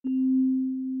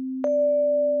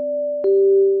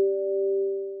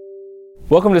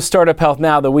Welcome to Startup Health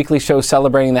Now, the weekly show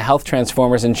celebrating the health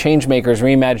transformers and change makers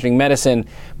reimagining medicine.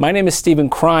 My name is Stephen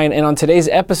Krein, and on today's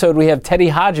episode we have Teddy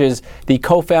Hodges, the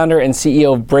co-founder and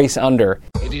CEO of Brace Under.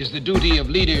 It is the duty of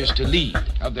leaders to lead,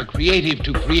 of the creative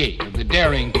to create, of the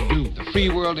daring to do. The free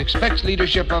world expects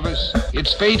leadership of us.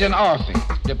 Its fate and our fate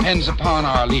depends upon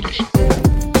our leadership.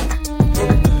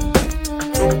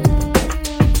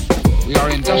 We are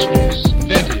industrious,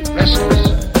 inventive, restless,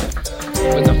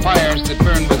 with the fires that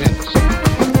burn within us.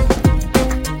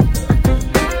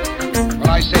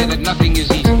 I say that nothing is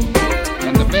easy,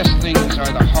 and the best things are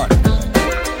the hardest.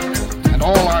 And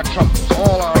all our troubles,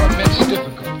 all our immense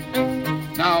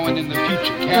difficulties, now and in the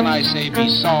future, can I say be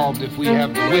solved if we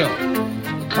have the will,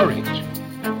 the courage.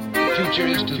 The future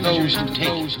is to those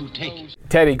who take.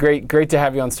 Teddy, great to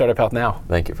have you on Startup Health Now.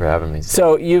 Thank you for having me.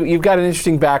 So you've got an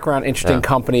interesting background, interesting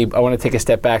company. I want to take a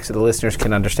step back so the listeners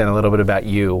can understand a little bit about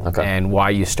you and why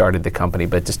you started the company,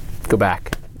 but just go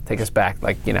back. Take us back,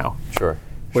 Sure.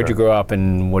 Where'd you grow up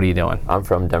and what are you doing? I'm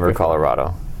from Denver,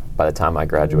 Colorado. By the time I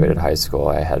graduated high school,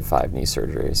 I had 5 knee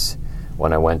surgeries.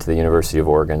 When I went to the University of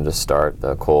Oregon to start,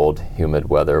 the cold, humid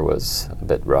weather was a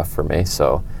bit rough for me,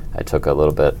 so I took a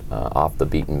little bit off the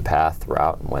beaten path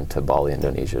route and went to Bali,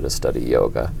 Indonesia to study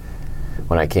yoga.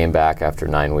 When I came back after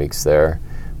 9 weeks there,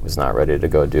 was not ready to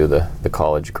go do the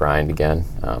college grind again.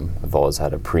 I've always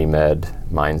had a pre-med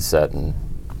mindset, and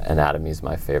anatomy is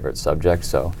my favorite subject,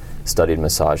 so studied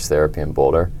massage therapy in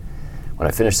Boulder. When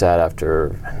I finished that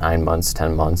after 9 months,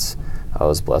 10 months, I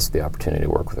was blessed with the opportunity to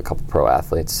work with a couple pro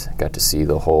athletes. Got to see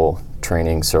the whole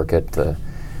training circuit, the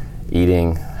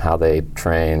eating, how they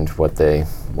trained, what their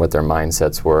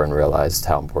mindsets were, and realized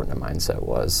how important a mindset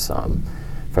was.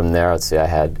 From there, let's say I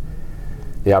had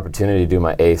the opportunity to do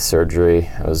my 8th surgery.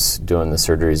 I was doing the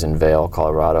surgeries in Vail,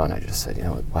 Colorado, and I just said,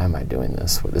 why am I doing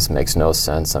this? This makes no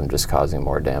sense. I'm just causing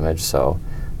more damage. So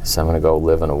I'm going to go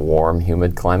live in a warm,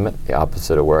 humid climate, the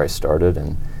opposite of where I started,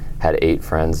 and had 8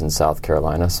 friends in South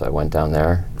Carolina. So I went down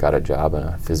there, got a job in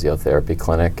a physiotherapy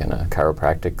clinic and a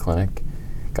chiropractic clinic,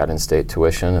 got in-state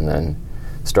tuition, and then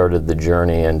started the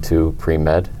journey into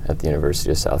pre-med at the University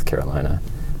of South Carolina.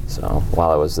 So while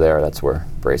I was there, that's where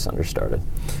Brace Under started.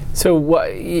 So what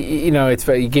it's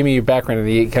you gave me your background,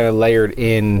 and you kind of layered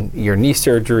in your knee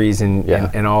surgeries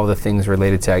and all the things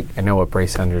related to. I know what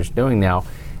Brace Under is doing now.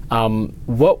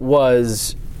 What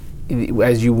was,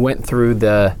 as you went through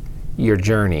your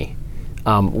journey,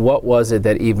 what was it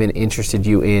that even interested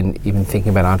you in even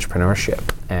thinking about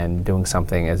entrepreneurship and doing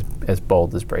something as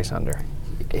bold as Brace Under?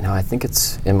 I think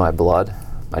it's in my blood.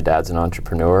 My dad's an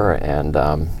entrepreneur, and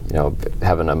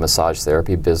having a massage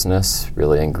therapy business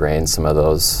really ingrained some of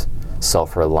those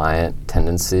self-reliant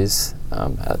tendencies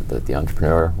that the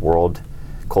entrepreneur world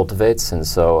cultivates. And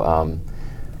so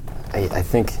I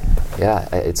think,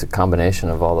 it's a combination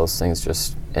of all those things,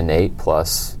 just innate,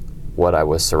 plus what I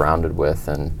was surrounded with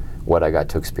and what I got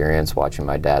to experience watching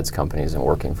my dad's companies and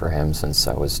working for him since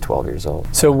I was 12 years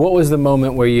old. So what was the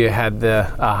moment where you had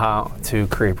the aha to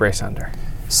create Brace Under?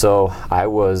 So I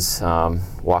was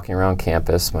walking around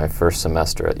campus my first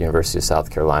semester at the University of South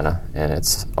Carolina, and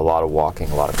it's a lot of walking,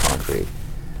 a lot of concrete.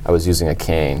 I was using a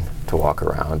cane to walk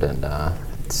around, and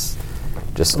it's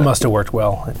just... It must have worked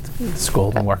well at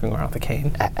school than walking around with a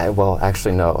cane. Well,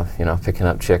 actually, no. Picking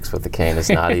up chicks with the cane is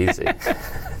not easy.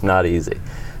 Not easy.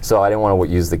 So I didn't want to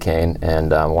use the cane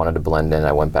and wanted to blend in.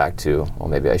 I went back to,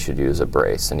 maybe I should use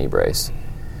a knee brace.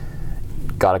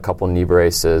 Got a couple knee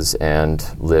braces and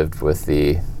lived with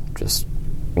the just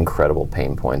incredible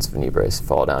pain points of a knee brace.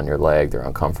 Fall down your leg, they're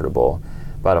uncomfortable.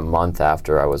 About a month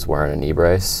after I was wearing a knee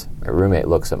brace, my roommate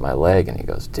looks at my leg and he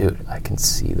goes, "Dude, I can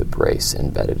see the brace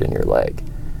embedded in your leg."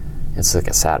 It's like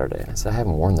a Saturday. I said, "I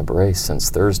haven't worn the brace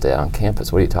since Thursday on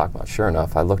campus. What are you talking about?" Sure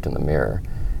enough, I looked in the mirror,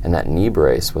 and that knee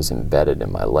brace was embedded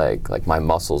in my leg. Like my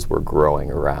muscles were growing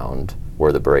around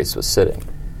where the brace was sitting.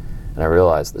 And I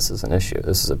realized this is an issue.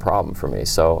 This is a problem for me.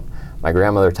 So my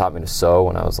grandmother taught me to sew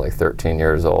when I was like 13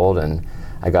 years old, and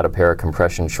I got a pair of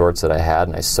compression shorts that I had,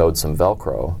 and I sewed some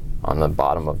Velcro on the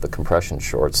bottom of the compression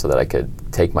shorts so that I could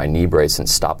take my knee brace and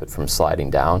stop it from sliding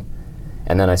down.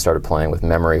 And then I started playing with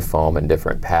memory foam and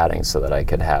different padding so that I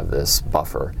could have this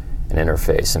buffer, an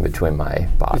interface in between my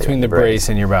body. Between the brace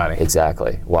and your body.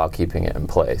 Exactly, while keeping it in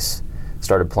place.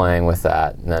 Started playing with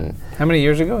that, and then... How many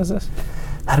years ago was this?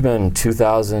 That had been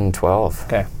 2012.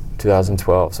 Okay.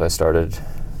 2012, so I started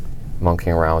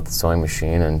monkeying around with the sewing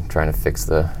machine and trying to fix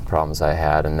the problems I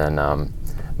had. And then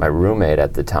my roommate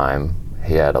at the time,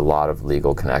 he had a lot of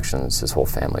legal connections. His whole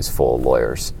family's full of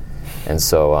lawyers. And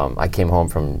so I came home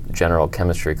from general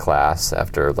chemistry class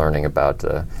after learning about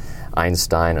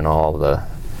Einstein and all the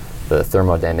the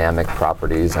thermodynamic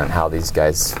properties and how these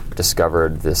guys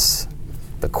discovered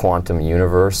the quantum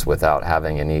universe without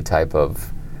having any type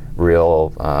of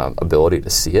real ability to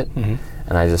see it. Mm-hmm.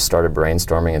 And I just started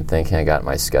brainstorming and thinking. I got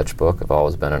my sketchbook. I've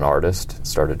always been an artist.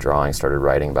 Started drawing, started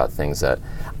writing about things that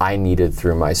I needed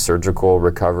through my surgical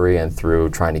recovery and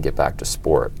through trying to get back to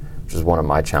sport, which is one of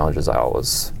my challenges. I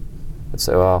always would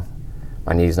say, well,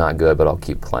 my knee's not good, but I'll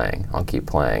keep playing.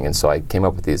 And so I came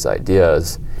up with these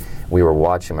ideas. We were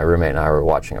watching, my roommate and I were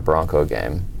watching a Bronco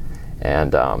game,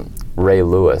 and Ray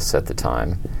Lewis at the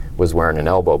time was wearing an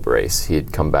elbow brace. He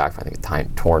had come back, I think, a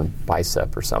torn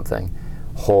bicep or something.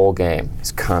 Whole game,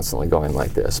 he's constantly going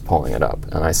like this, pulling it up.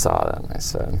 And I saw that, and I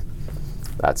said,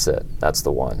 that's it. That's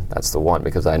the one,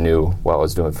 because I knew what I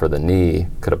was doing for the knee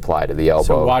could apply to the elbow,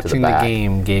 so watching to the back. The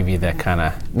game gave you that kind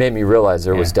of... Made me realize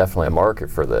there was definitely a market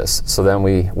for this. So then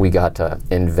we got to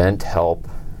invent help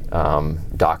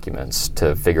documents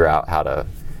to figure out how to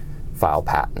file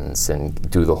patents and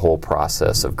do the whole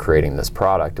process of creating this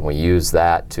product. And we used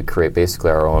that to create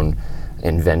basically our own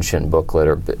invention booklet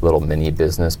or little mini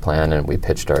business plan, and we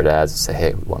pitched our dads and say,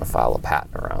 hey, we want to file a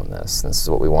patent around this. This is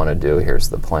what we want to do. Here's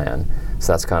the plan.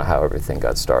 So that's kind of how everything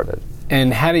got started.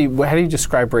 And how do you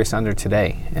describe Brace Under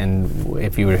today? And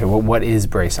if you were to, what is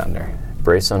Brace Under?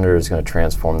 Brace Under is going to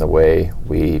transform the way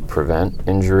we prevent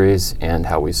injuries and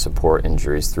how we support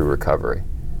injuries through recovery.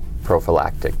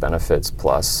 Prophylactic benefits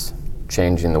plus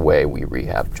changing the way we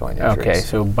rehab joint injuries. Okay,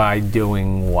 so by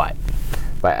doing what?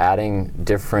 By adding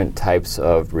different types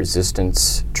of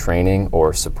resistance training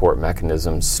or support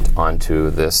mechanisms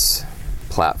onto this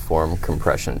platform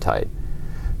compression tight.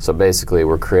 So basically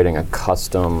we're creating a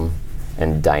custom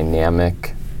and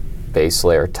dynamic base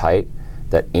layer tight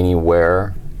that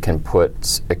anywhere can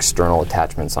put external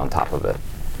attachments on top of it.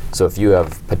 So if you have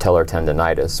patellar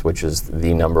tendonitis, which is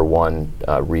the number one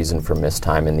reason for missed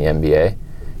time in the NBA,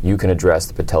 you can address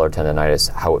the patellar tendonitis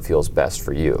how it feels best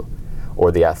for you.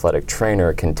 Or the athletic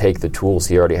trainer can take the tools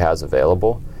he already has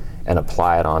available and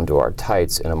apply it onto our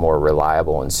tights in a more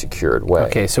reliable and secured way.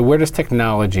 Okay, so where does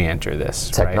technology enter this?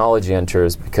 Technology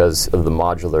enters because of the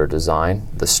modular design.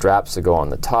 The straps that go on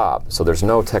the top, so there's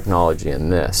no technology in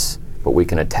this, but we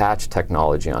can attach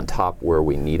technology on top where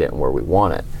we need it and where we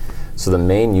want it. So the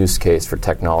main use case for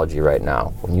technology right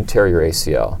now, when you tear your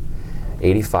ACL,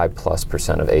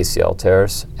 85+% of ACL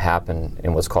tears happen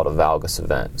in what's called a valgus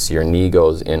event. So your knee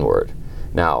goes inward.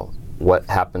 Now, what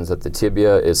happens at the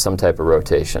tibia is some type of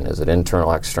rotation. Is it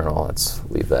internal, external? Let's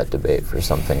leave that debate for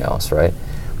something else, right?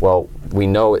 Well, we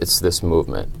know it's this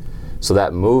movement. So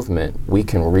that movement, we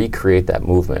can recreate that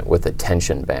movement with a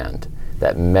tension band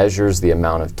that measures the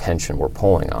amount of tension we're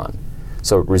pulling on.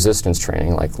 So resistance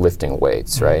training, like lifting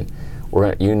weights, right?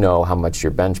 You know how much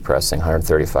you're bench pressing,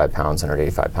 135 pounds,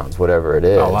 185 pounds, whatever it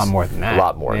is. A lot more than that. A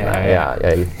lot more than that,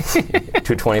 yeah.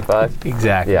 225?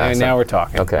 Exactly. Yeah, now we're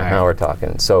talking. Okay, now we're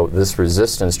talking. So this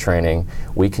resistance training,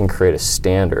 we can create a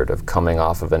standard of coming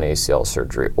off of an ACL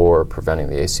surgery or preventing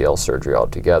the ACL surgery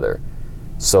altogether,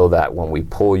 so that when we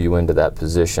pull you into that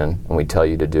position and we tell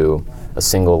you to do a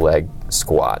single leg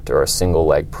squat or a single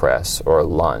leg press or a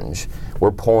lunge,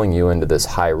 we're pulling you into this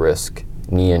high risk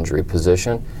knee injury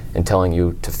position and telling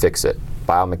you to fix it.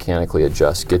 Biomechanically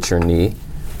adjust, get your knee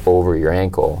over your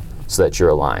ankle so that you're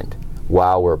aligned,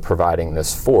 while we're providing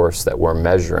this force that we're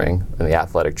measuring, and the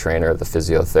athletic trainer, the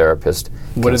physiotherapist.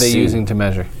 What are they using to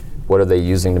measure? What are they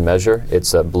using to measure?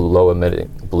 It's a low-emitting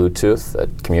Bluetooth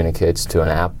that communicates to an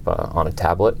app on a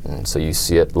tablet, and so you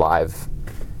see it live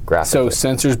graphically. So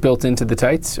sensors built into the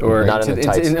tights? Or not into the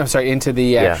tights. Into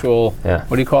the actual, what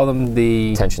do you call them?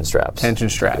 The tension straps. Tension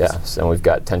straps. Yes, and we've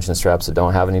got tension straps that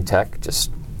don't have any tech,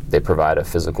 just they provide a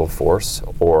physical force,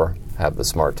 or have the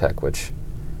smart tech, which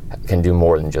can do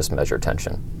more than just measure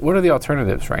tension. What are the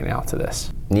alternatives right now to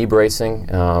this? Knee bracing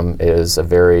is a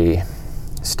very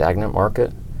stagnant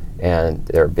market, and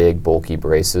they're big, bulky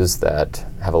braces that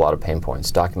have a lot of pain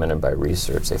points, documented by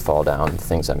research. They fall down,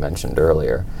 things I mentioned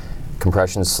earlier.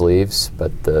 Compression sleeves,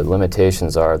 but the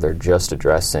limitations are they're just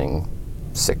addressing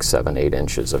 6, 7, 8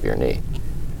 inches of your knee.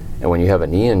 And when you have a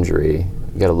knee injury,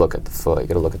 you got to look at the foot, you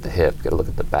got to look at the hip, you got to look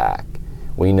at the back.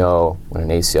 We know when an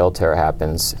ACL tear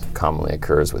happens, it commonly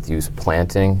occurs with you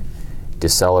planting,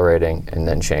 decelerating, and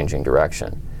then changing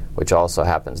direction, which also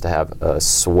happens to have a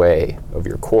sway of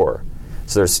your core.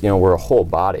 So there's, we're a whole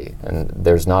body, and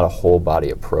there's not a whole body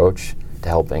approach to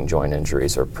helping joint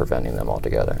injuries or preventing them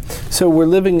altogether. So we're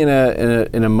living in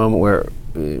a moment where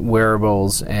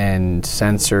wearables and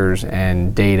sensors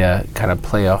and data kind of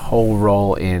play a whole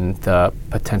role in the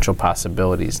potential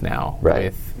possibilities now,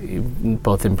 right,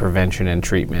 both in prevention and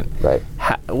treatment. Right.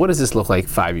 What does this look like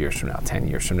 5 years from now, 10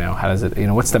 years from now? How does it,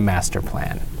 what's the master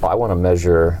plan? Well, I want to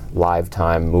measure live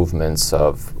time movements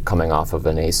of coming off of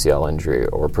an ACL injury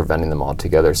or preventing them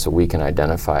altogether, so we can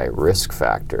identify risk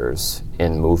factors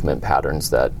in movement patterns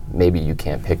that maybe you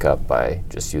can't pick up by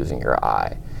just using your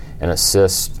eye, and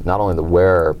assist not only the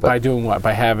wearer, but by doing what?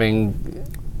 By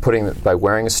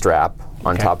wearing a strap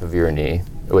on top of your knee,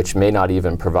 which may not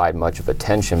even provide much of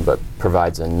attention, but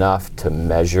provides enough to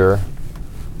measure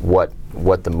what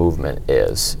the movement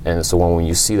is. And so when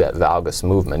you see that valgus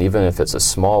movement, even if it's a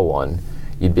small one,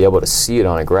 you'd be able to see it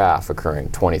on a graph occurring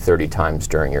 20, 30 times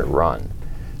during your run.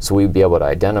 So we'd be able to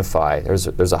identify there's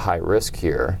a high risk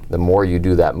here. The more you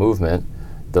do that movement,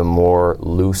 the more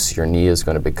loose your knee is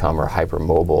going to become, or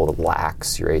hypermobile,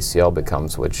 lax your ACL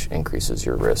becomes, which increases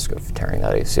your risk of tearing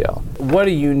that ACL. What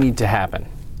do you need to happen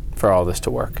for all this to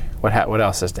work? What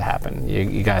else has to happen?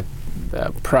 You got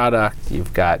the product,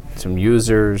 you've got some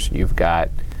users, you've got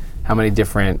how many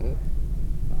different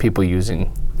people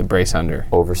using the Brace Under?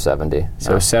 Over 70.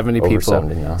 So 70 over people.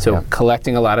 70 now, so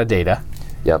collecting a lot of data.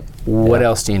 Yep. What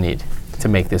else do you need to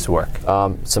make this work?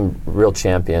 Some real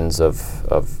champions of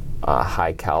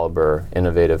high caliber,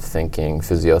 innovative thinking,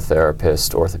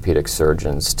 physiotherapists, orthopedic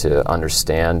surgeons to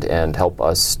understand and help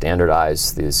us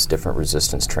standardize these different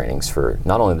resistance trainings for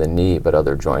not only the knee but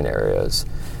other joint areas.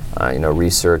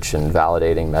 Research and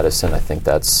validating medicine, I think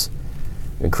that's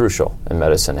crucial in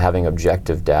medicine. Having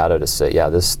objective data to say, yeah,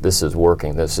 this is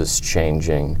working, this is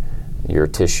changing your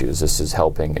tissues, this is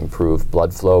helping improve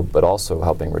blood flow, but also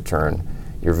helping return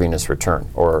your venous return,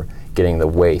 or getting the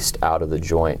waste out of the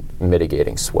joint,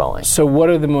 mitigating swelling. So what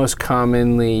are the most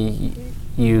commonly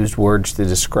used words to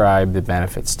describe the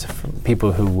benefits to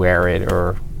people who wear it,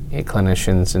 or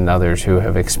clinicians and others who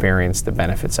have experienced the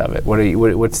benefits of it?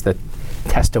 What's the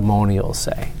testimonials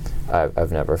say?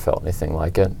 I've never felt anything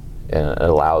like it, and it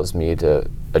allows me to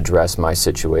address my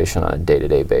situation on a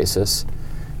day-to-day basis.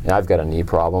 And I've got a knee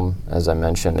problem, as I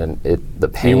mentioned, and the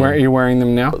pain. You're wearing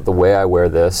them now? The way I wear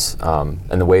this, and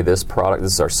the way this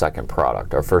is our second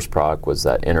product. Our first product was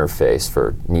that interface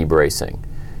for knee bracing.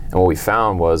 And what we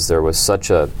found was there was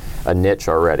such a niche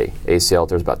already. ACL,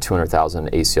 there's about 200,000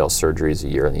 ACL surgeries a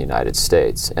year in the United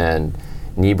States. And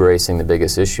knee bracing, the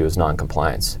biggest issue is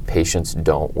non-compliance. Patients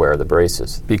don't wear the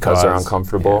braces because they're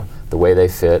uncomfortable, the way they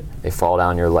fit, they fall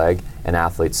down your leg, and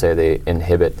athletes say they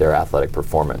inhibit their athletic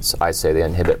performance. I say they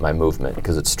inhibit my movement,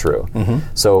 because it's true. Mm-hmm.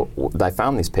 So I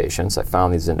found these patients, I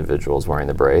found these individuals wearing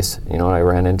the brace. You know what I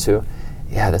ran into?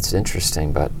 Yeah, that's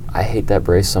interesting, but I hate that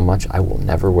brace so much, I will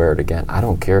never wear it again. I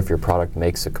don't care if your product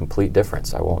makes a complete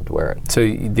difference, I won't wear it. So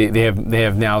they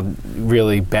have now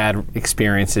really bad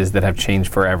experiences that have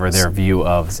changed forever their view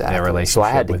of their relationship. So I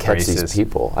had to catch braces. these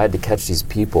people. I had to catch these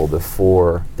people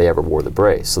before they ever wore the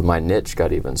brace. So my niche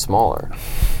got even smaller.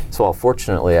 So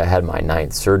fortunately, I had my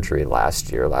 9th surgery last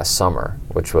summer,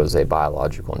 which was a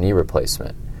biological knee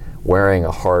replacement. Wearing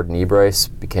a hard knee brace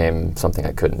became something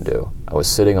I couldn't do. I was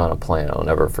sitting on a plane. I'll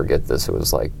never forget this. It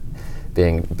was like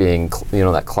being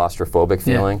that claustrophobic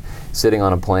feeling. Yeah. Sitting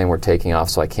on a plane, we're taking off,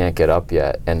 so I can't get up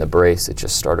yet. And the brace, it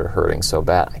just started hurting so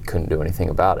bad, I couldn't do anything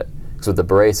about it. Because with the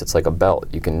brace, it's like a belt.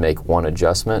 You can make one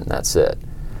adjustment, and that's it.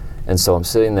 And so I'm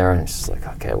sitting there, and it's just like,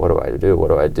 okay, what do I do? What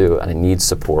do I do? And I need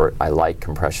support. I like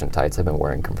compression tights. I've been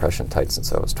wearing compression tights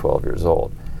since I was 12 years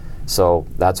old. So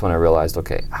that's when I realized,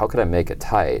 okay, how could I make a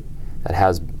tight that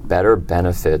has better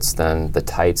benefits than the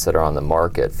tights that are on the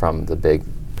market from the big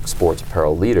sports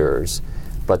apparel leaders,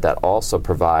 but that also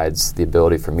provides the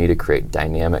ability for me to create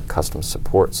dynamic custom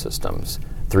support systems,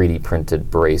 3D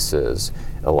printed braces,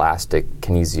 elastic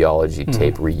kinesiology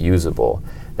tape, reusable.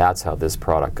 That's how this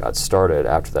product got started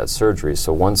after that surgery.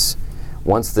 So once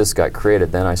this got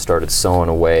created, then I started sewing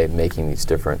away, making these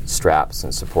different straps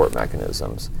and support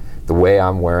mechanisms. The way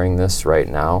I'm wearing this right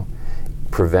now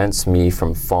prevents me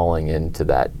from falling into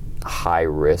that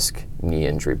high-risk knee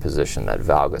injury position, that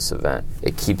valgus event.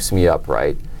 It keeps me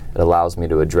upright. It allows me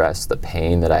to address the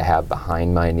pain that I have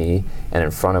behind my knee and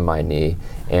in front of my knee,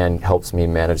 and helps me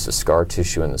manage the scar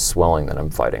tissue and the swelling that I'm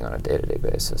fighting on a day-to-day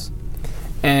basis.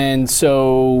 And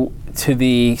so, to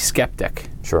the skeptic,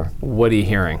 sure, what are you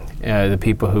hearing? The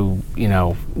people who,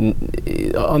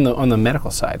 on the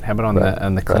medical side, how about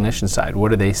on the clinician side?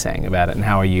 What are they saying about it, and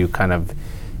how are you kind of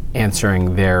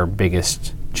answering their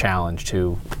biggest challenge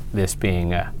to this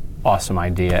being an awesome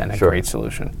idea and a great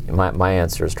solution? My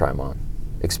answer is try them on.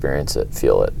 Experience it,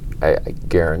 feel it. I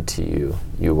guarantee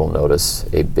you will notice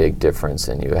a big difference,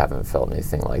 and you haven't felt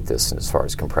anything like this as far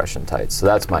as compression tights. So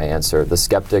that's my answer. The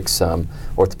skeptics,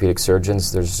 orthopedic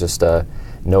surgeons, there's just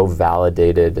no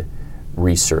validated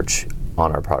research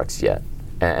on our products yet.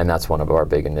 And that's one of our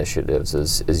big initiatives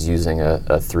is using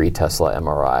a 3 Tesla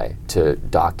MRI to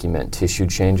document tissue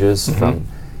changes from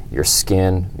your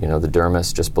skin, the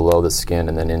dermis just below the skin,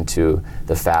 and then into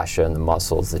the fascia and the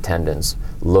muscles, the tendons,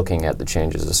 looking at the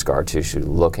changes of scar tissue,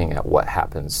 looking at what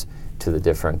happens to the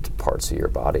different parts of your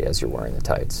body as you're wearing the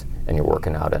tights and you're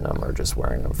working out in them or just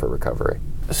wearing them for recovery.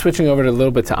 Switching over a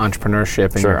little bit to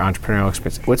entrepreneurship and your entrepreneurial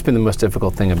experience, what's been the most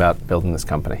difficult thing about building this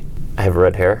company? I have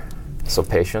red hair, so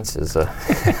patience is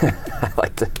I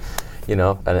like to,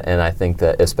 and I think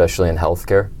that especially in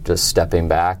healthcare, just stepping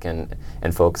back and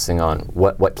focusing on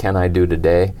what can I do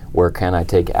today, where can I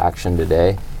take action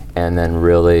today, and then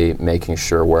really making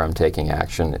sure where I'm taking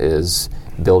action is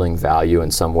building value in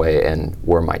some way and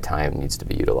where my time needs to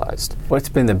be utilized. What's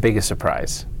been the biggest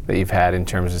surprise that you've had in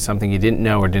terms of something you didn't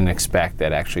know or didn't expect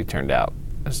that actually turned out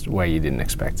the way you didn't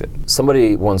expect it?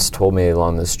 Somebody once told me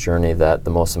along this journey that the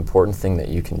most important thing that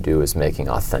you can do is making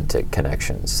authentic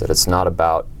connections, that it's not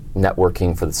about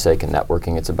networking for the sake of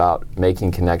networking, it's about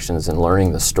making connections and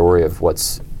learning the story of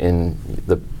what's in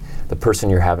the person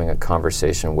you're having a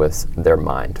conversation with, their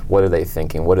mind. What are they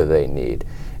thinking? What do they need?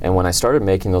 And when I started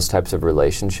making those types of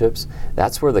relationships,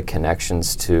 that's where the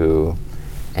connections to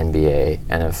NBA,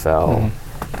 NFL,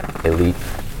 elite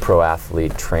pro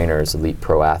athlete trainers, elite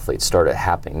pro athletes started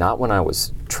happening. Not when I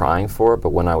was trying for it,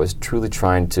 but when I was truly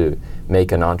trying to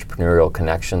make an entrepreneurial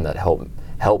connection that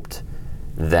helped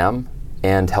them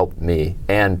and helped me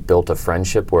and built a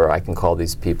friendship where I can call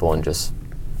these people and just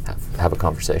have a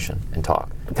conversation and talk.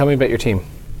 Tell me about your team.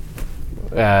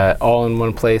 All in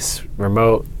one place,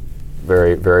 remote.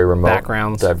 Very, very remote.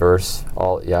 Backgrounds. Diverse.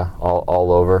 All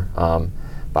over.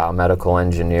 Biomedical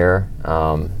engineer,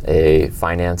 a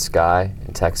finance guy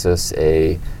in Texas,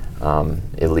 a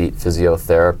elite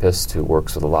physiotherapist who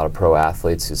works with a lot of pro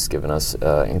athletes, who's given us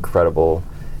incredible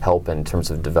help in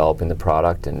terms of developing the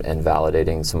product and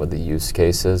validating some of the use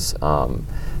cases.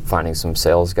 Finding some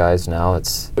sales guys now.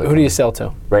 Who do you sell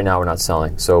to? Right now we're not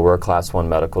selling. So we're a Class 1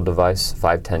 medical device,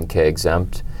 510K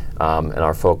exempt, and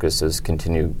our focus is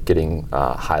continue getting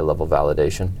high-level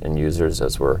validation in users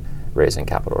as we're raising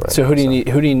capital. Right so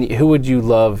who would you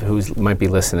love who might be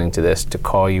listening to this to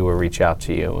call you or reach out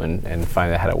to you and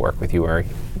find out how to work with you or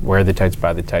wear the tights,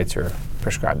 buy the tights, or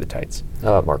prescribe the tights?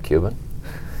 Mark Cuban.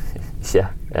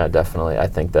 yeah, definitely. I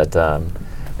think that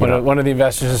one of the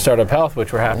investors in Startup Health,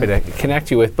 which we're happy to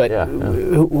connect you with, but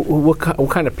what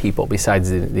kind of people besides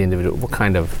the individual? What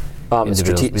kind of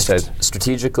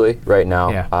strategically, right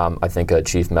now, I think a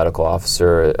chief medical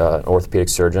officer, an orthopedic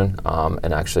surgeon, or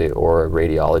a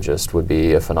radiologist would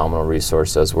be a phenomenal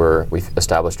resource as we've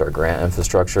established our grant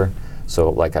infrastructure. So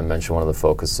like I mentioned, one of the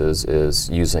focuses is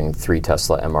using 3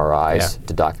 Tesla MRIs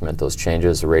to document those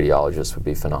changes. A radiologist would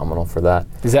be phenomenal for that.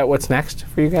 Is that what's next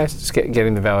for you guys? Just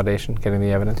getting the validation, getting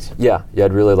the evidence? Yeah,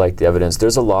 I'd really like the evidence.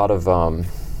 There's a lot of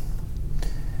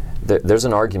there's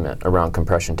an argument around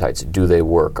compression tights. Do they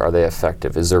work? Are they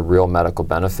effective? Is there real medical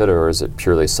benefit, or is it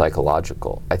purely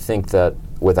psychological? I think that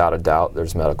without a doubt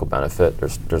there's medical benefit.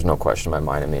 There's no question in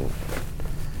my mind. I mean,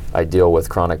 I deal with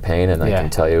chronic pain, and I can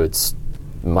tell you it's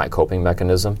my coping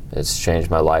mechanism. It's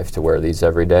changed my life to wear these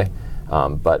every day.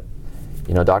 But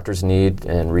doctors need,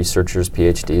 and researchers,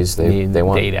 PhDs, they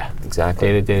want data.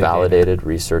 Exactly. Data, validated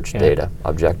research data,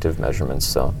 objective measurements.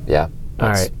 So all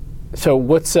right. So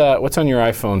what's on your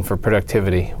iPhone for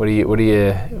productivity? What are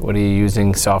you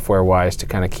using software wise to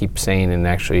kind of keep sane and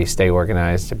actually stay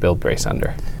organized to build Brace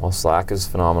Under? Well, Slack is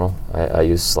phenomenal. I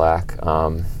use Slack.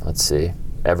 Let's see,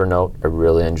 Evernote. I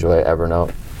really enjoy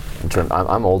Evernote.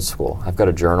 I'm old school. I've got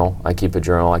a journal. I keep a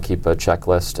journal. I keep a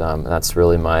checklist. And that's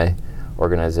really my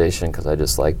organization because I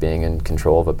just like being in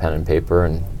control of a pen and paper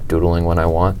and doodling when I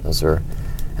want.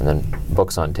 And then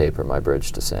books on tape are my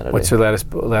bridge to sanity. What's your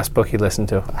last book you listened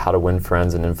to? How to Win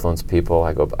Friends and Influence People.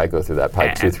 I go through that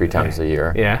probably 2-3 times a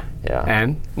year. Yeah.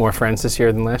 And more friends this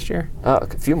year than last year? A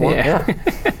few more. Yeah.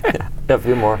 A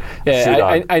few more.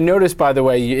 Yeah. I noticed, by the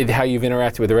way, how you've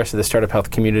interacted with the rest of the Startup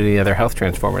Health community and other health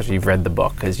transformers. You've read the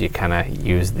book because you kind of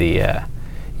use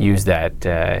that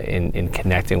in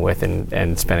connecting with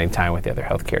and spending time with the other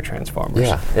healthcare transformers.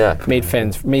 Yeah. Made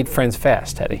friends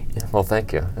fast, Teddy. Yeah, well,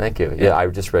 thank you. Yeah, I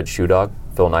just read Shoe Dog,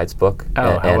 Phil Knight's book.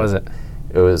 Oh, how was it?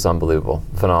 It was unbelievable,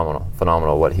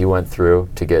 phenomenal. What he went through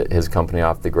to get his company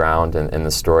off the ground, and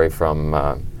the story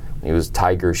from he was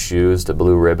Tiger shoes to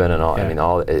Blue Ribbon and all. Yeah. I mean,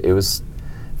 it was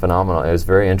phenomenal. It was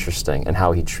very interesting, and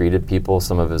how he treated people,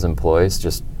 some of his employees,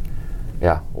 just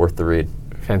worth the read.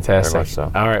 Fantastic. Very much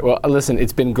so. All right. Well, listen,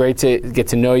 it's been great to get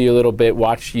to know you a little bit,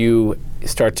 watch you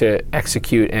start to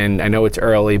execute, and I know it's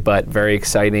early, but very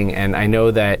exciting. And I know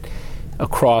that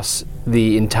across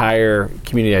the entire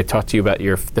community. I talked to you about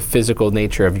the physical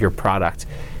nature of your product.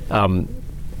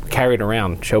 Carry it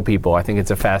around, show people. I think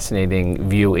it's a fascinating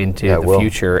view into the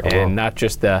future, and not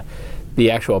just the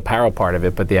actual apparel part of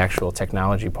it, but the actual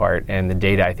technology part, and the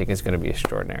data I think is going to be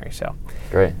extraordinary. So,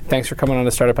 great. Thanks for coming on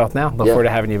to Startup Health Now. Look forward to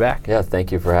having you back. Yeah,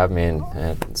 thank you for having me,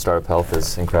 and Startup Health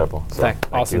is incredible. So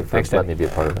awesome. Thank you for letting me be a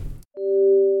part of it.